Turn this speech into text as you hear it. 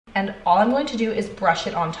and all I'm going to do is brush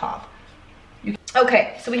it on top.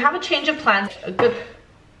 Okay, so we have a change of plans. A good,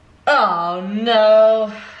 oh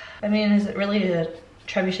no. I mean, is it really a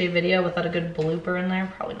Trebusheayt video without a good blooper in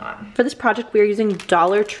there? Probably not. For this project, we are using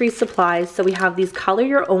Dollar Tree supplies. So we have these color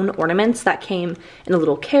your own ornaments that came in a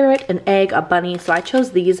little carrot, an egg, a bunny. So I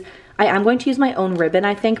chose these. I am going to use my own ribbon,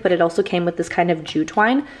 I think, but it also came with this kind of jute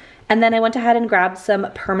twine. And then I went ahead and grabbed some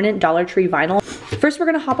permanent Dollar Tree vinyl. First, we're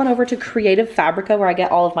gonna hop on over to Creative Fabrica where I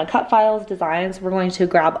get all of my cut files, designs. We're going to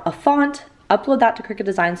grab a font, upload that to Cricut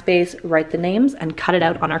Design Space, write the names, and cut it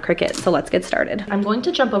out on our Cricut. So let's get started. I'm going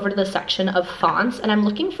to jump over to the section of fonts, and I'm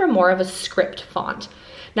looking for more of a script font.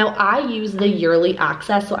 Now, I use the yearly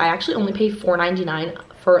access, so I actually only pay $4.99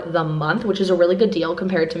 for the month, which is a really good deal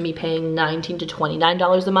compared to me paying $19 to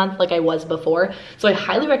 $29 a month like I was before. So I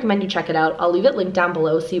highly recommend you check it out. I'll leave it linked down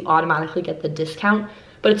below so you automatically get the discount.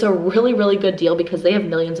 But it's a really, really good deal because they have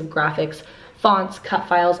millions of graphics, fonts, cut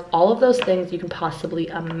files, all of those things you can possibly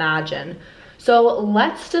imagine. So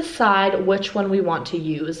let's decide which one we want to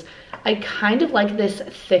use. I kind of like this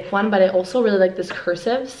thick one, but I also really like this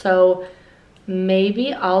cursive. So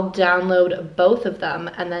maybe I'll download both of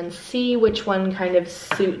them and then see which one kind of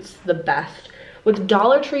suits the best. With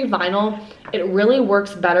Dollar Tree vinyl, it really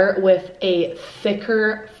works better with a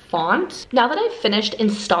thicker font. Now that I've finished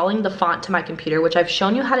installing the font to my computer, which I've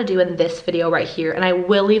shown you how to do in this video right here, and I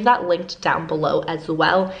will leave that linked down below as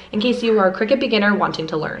well, in case you are a Cricut beginner wanting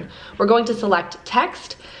to learn. We're going to select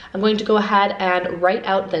text. I'm going to go ahead and write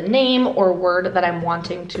out the name or word that I'm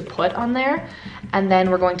wanting to put on there. And then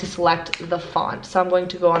we're going to select the font. So I'm going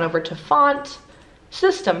to go on over to font,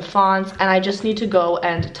 system fonts, and I just need to go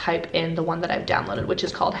and type in the one that I've downloaded, which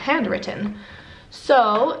is called handwritten.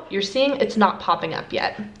 So you're seeing it's not popping up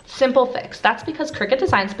yet. Simple fix. That's because Cricut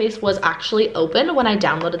Design Space was actually open when I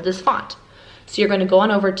downloaded this font. So you're going to go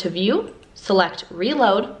on over to view, select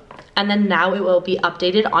reload, and then now it will be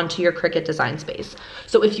updated onto your Cricut Design Space.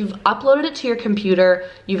 So if you've uploaded it to your computer,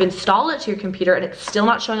 you've installed it to your computer, and it's still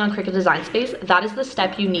not showing on Cricut Design Space, that is the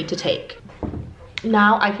step you need to take.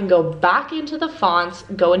 Now I can go back into the fonts,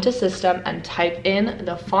 go into system, and type in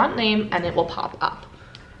the font name, and it will pop up.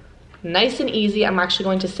 Nice and easy. I'm actually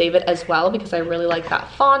going to save it as well because I really like that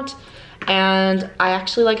font. And I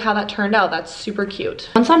actually like how that turned out. That's super cute.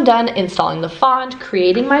 Once I'm done installing the font,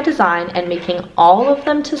 creating my design, and making all of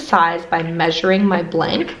them to size by measuring my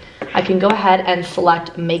blank, I can go ahead and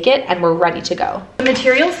select make it, and we're ready to go. The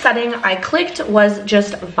material setting I clicked was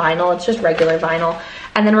just vinyl. It's just regular vinyl.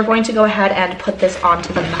 And then we're going to go ahead and put this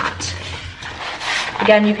onto the mat.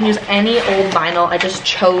 Again, you can use any old vinyl. I just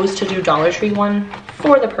chose to do Dollar Tree one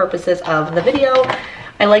for the purposes of the video.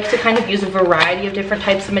 I like to kind of use a variety of different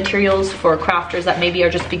types of materials for crafters that maybe are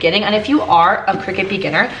just beginning. And if you are a Cricut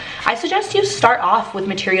beginner, I suggest you start off with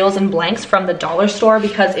materials and blanks from the dollar store,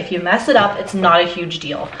 because if you mess it up, it's not a huge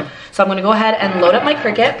deal. So I'm gonna go ahead and load up my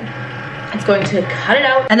Cricut. It's going to cut it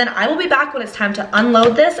out, and then I will be back when it's time to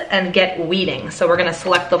unload this and get weeding. So we're gonna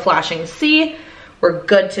select the flashing C. We're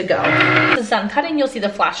good to go. Once it's done cutting, you'll see the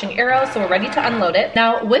flashing arrow, so we're ready to unload it.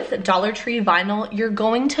 Now with Dollar Tree vinyl, you're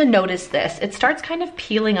going to notice this. It starts kind of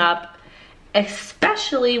peeling up,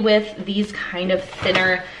 especially with these kind of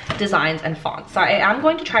thinner designs and fonts. So I am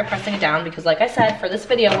going to try pressing it down because, like I said, for this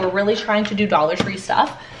video, we're really trying to do Dollar Tree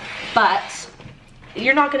stuff, but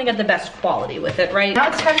you're not gonna get the best quality with it, right? Now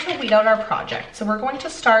it's time to weed out our project. So we're going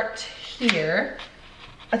to start here.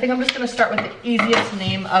 I think I'm just gonna start with the easiest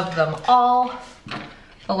name of them all.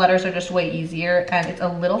 The letters are just way easier and it's a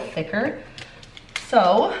little thicker.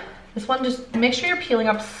 So this one, just make sure you're peeling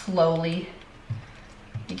up slowly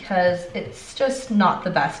because it's just not the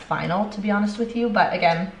best vinyl, to be honest with you. But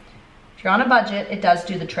again, if you're on a budget, it does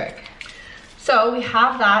do the trick. So we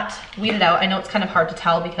have that weeded out. I know it's kind of hard to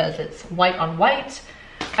tell because it's white on white.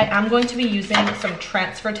 I am going to be using some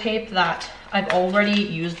transfer tape that I've already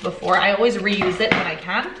used before. I always reuse it when I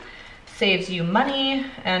can. Saves you money,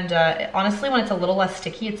 and honestly, when it's a little less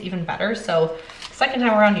sticky, it's even better. So the second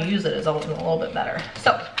time around you use it is always a little bit better.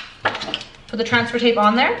 So put the transfer tape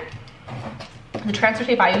on there. The transfer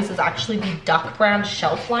tape I use is actually the Duck Brand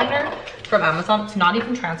shelf liner from Amazon. It's not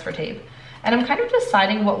even transfer tape. And I'm kind of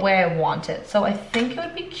deciding what way I want it. So I think it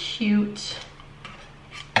would be cute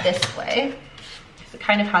this way. It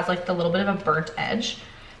kind of has like the little bit of a burnt edge.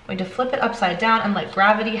 I'm going to flip it upside down and let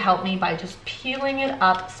gravity help me by just peeling it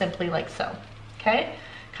up simply like so. Okay?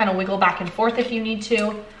 Kind of wiggle back and forth if you need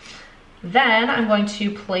to. Then I'm going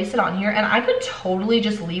to place it on here, and I could totally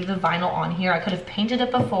just leave the vinyl on here. I could have painted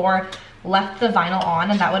it before, left the vinyl on,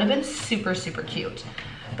 and that would have been super, super cute.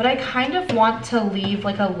 but I kind of want to leave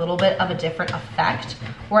like a little bit of a different effect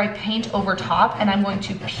where I paint over top and I'm going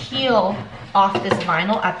to peel off this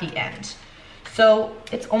vinyl at the end. So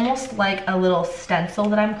it's almost like a little stencil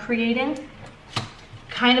that I'm creating.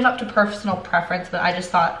 Kind of up to personal preference, but I just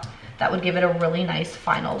thought that would give it a really nice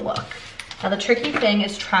final look. Now the tricky thing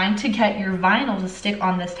is trying to get your vinyl to stick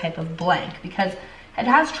on this type of blank because it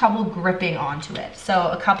has trouble gripping onto it. So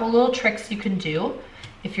a couple little tricks you can do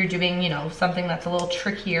if you're doing, you know, something that's a little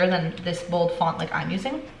trickier than this bold font like I'm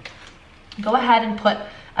using. Go ahead and put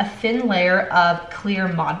a thin layer of clear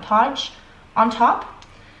Mod Podge on top.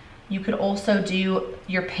 You could also do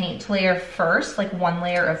your paint layer first, like one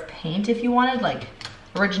layer of paint if you wanted. Like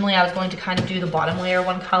originally I was going to kind of do the bottom layer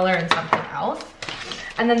one color and something else.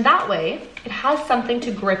 And then that way it has something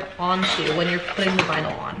to grip onto when you're putting the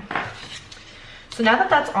vinyl on. So now that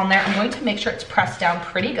that's on there, I'm going to make sure it's pressed down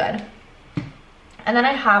pretty good. And then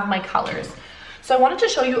I have my colors. So I wanted to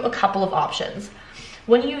show you a couple of options.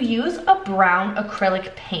 When you use a brown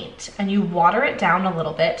acrylic paint and you water it down a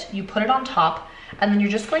little bit, you put it on top, and then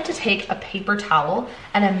you're just going to take a paper towel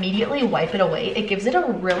and immediately wipe it away. It gives it a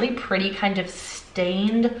really pretty kind of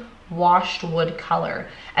stained washed wood color,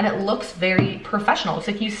 and it looks very professional. It's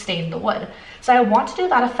like you stained the wood. So I want to do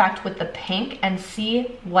that effect with the pink and see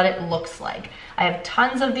what it looks like. I have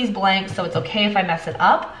tons of these blanks, so it's okay if I mess it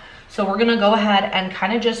up. So we're gonna go ahead and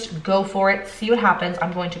kind of just go for it, see what happens.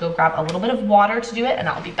 I'm going to go grab a little bit of water to do it, and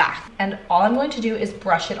I'll be back. And all I'm going to do is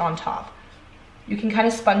brush it on top. You can kind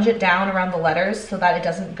of sponge it down around the letters so that it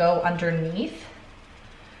doesn't go underneath.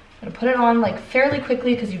 I'm gonna put it on like fairly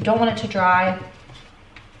quickly because you don't want it to dry.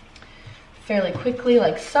 Fairly quickly,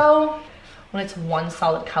 like so, when it's one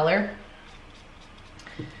solid color.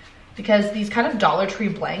 Because these kind of Dollar Tree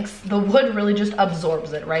blanks, the wood really just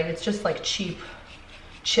absorbs it, right? It's just like cheap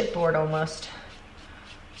chipboard almost.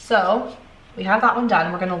 So we have that one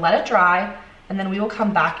done. We're gonna let it dry, and then we will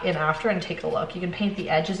come back in after and take a look. You can paint the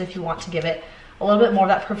edges if you want to give it a little bit more of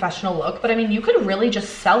that professional look, but I mean, you could really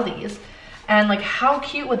just sell these, and like how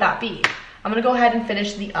cute would that be? I'm gonna go ahead and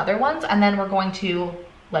finish the other ones, and then we're going to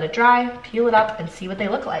let it dry, peel it up, and see what they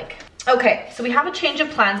look like. Okay, so we have a change of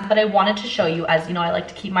plans that I wanted to show you. As you know, I like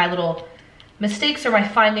to keep my little mistakes or my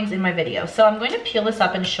findings in my video. So I'm going to peel this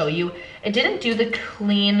up and show you. It didn't do the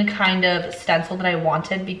clean kind of stencil that I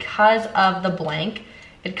wanted because of the blank.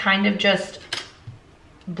 It kind of just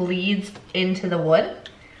bleeds into the wood,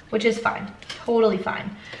 which is fine, totally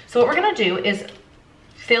fine. So what we're gonna do is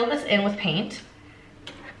fill this in with paint.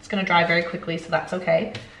 It's gonna dry very quickly, so that's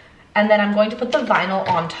okay. And then I'm going to put the vinyl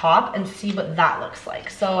on top and see what that looks like.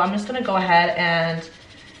 So I'm just gonna go ahead and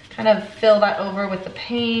kind of fill that over with the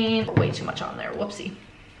paint. Way too much on there, whoopsie.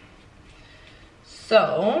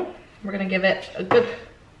 So we're gonna give it a good,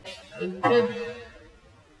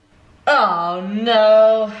 oh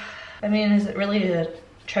no. I mean, is it really a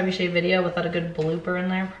Trebusheayt video without a good blooper in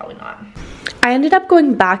there? Probably not. I ended up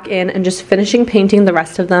going back in and just finishing painting the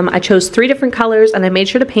rest of them. I chose 3 different colors and I made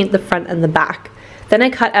sure to paint the front and the back. Then I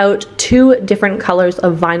cut out 2 different colors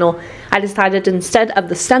of vinyl. I decided instead of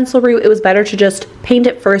the stencil route, it was better to just paint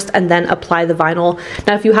it first and then apply the vinyl.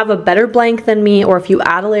 Now, if you have a better blank than me, or if you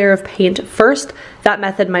add a layer of paint first, that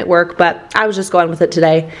method might work, but I was just going with it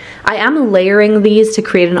today. I am layering these to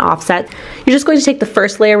create an offset. You're just going to take the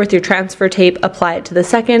first layer with your transfer tape, apply it to the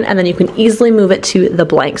second, and then you can easily move it to the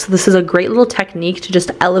blank. So this is a great little technique to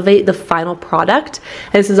just elevate the final product.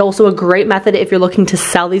 And this is also a great method if you're looking to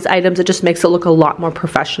sell these items. It just makes it look a lot more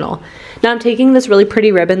professional. Now I'm taking this really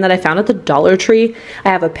pretty ribbon that I found at the Dollar Tree. I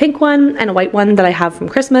have a pink one and a white one that I have from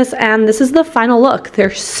Christmas, and this is the final look.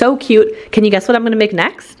 They're so cute. Can you guess what I'm gonna make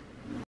next?